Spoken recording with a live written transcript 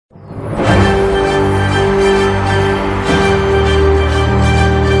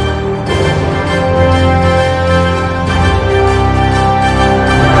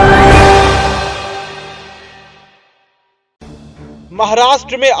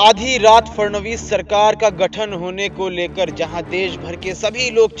महाराष्ट्र में आधी रात फडणवीस सरकार का गठन होने को लेकर जहां देश भर के सभी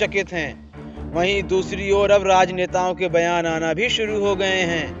लोग चकित हैं, वहीं दूसरी ओर अब राजनेताओं के बयान आना भी शुरू हो गए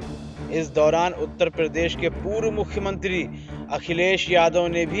हैं। इस दौरान उत्तर प्रदेश के पूर्व मुख्यमंत्री अखिलेश यादव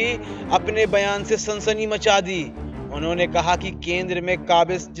ने भी अपने बयान से सनसनी मचा दी। उन्होंने कहा कि केंद्र में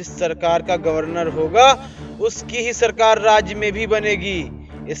काबिज जिस सरकार का गवर्नर होगा, उसकी ही सरकार राज्य में भी बनेगी।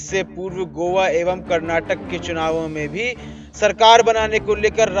 इससे पूर्व गोवा एवं कर्नाटक के चुनावों में भी सरकार बनाने को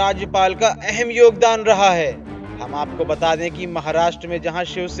लेकर राज्यपाल का अहम योगदान रहा है। हम आपको बता दें कि महाराष्ट्र में जहां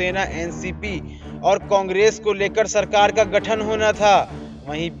शिवसेना, एनसीपी और कांग्रेस को लेकर सरकार का गठन होना था,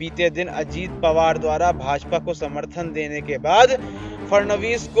 वहीं बीते दिन अजीत पवार द्वारा भाजपा को समर्थन देने के बाद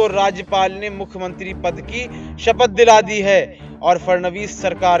फडणवीस को राज्यपाल ने मुख्यमंत्री पद की शपथ दिला दी है और फडणवीस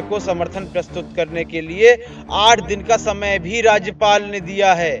सरकार को समर्थन प्रस्तुत करने के लिए 8 दिन का समय भी राज्यपाल ने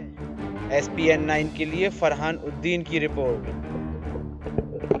दिया है। SPN 9 के लिए फरहान उद्दीन की रिपोर्ट।